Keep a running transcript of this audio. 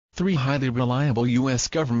3 highly reliable U.S.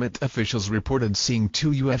 government officials reported seeing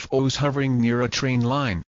 2 UFOs hovering near a train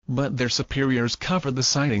line, but their superiors covered the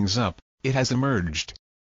sightings up, it has emerged.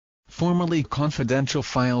 Formerly confidential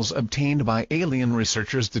files obtained by alien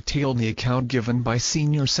researchers detailed the account given by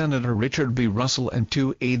Senior Senator Richard B. Russell and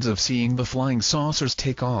 2 aides of seeing the flying saucers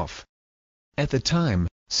take off. At the time,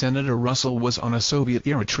 Senator Russell was on a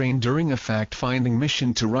Soviet-era train during a fact-finding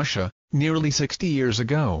mission to Russia, nearly 60 years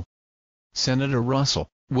ago. Senator Russell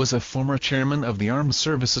was a former chairman of the Armed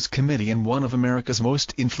Services Committee and one of America's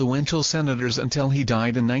most influential senators until he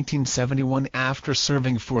died in 1971 after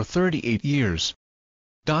serving for 38 years.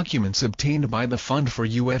 Documents obtained by the Fund for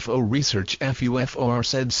UFO Research (FUFOR)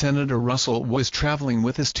 said Senator Russell was traveling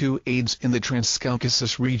with his 2 aides in the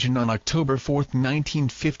Transcaucasus region on October 4,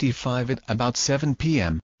 1955 at about 7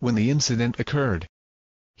 p.m., when the incident occurred.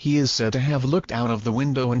 He is said to have looked out of the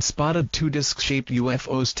window and spotted 2 disc-shaped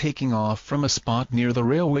UFOs taking off from a spot near the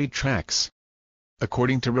railway tracks.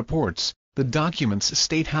 According to reports, the documents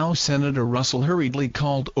state how Senator Russell hurriedly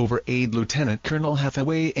called over Aide Lieutenant Colonel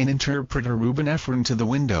Hathaway and Interpreter Reuben Efron to the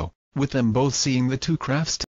window, with them both seeing the 2 crafts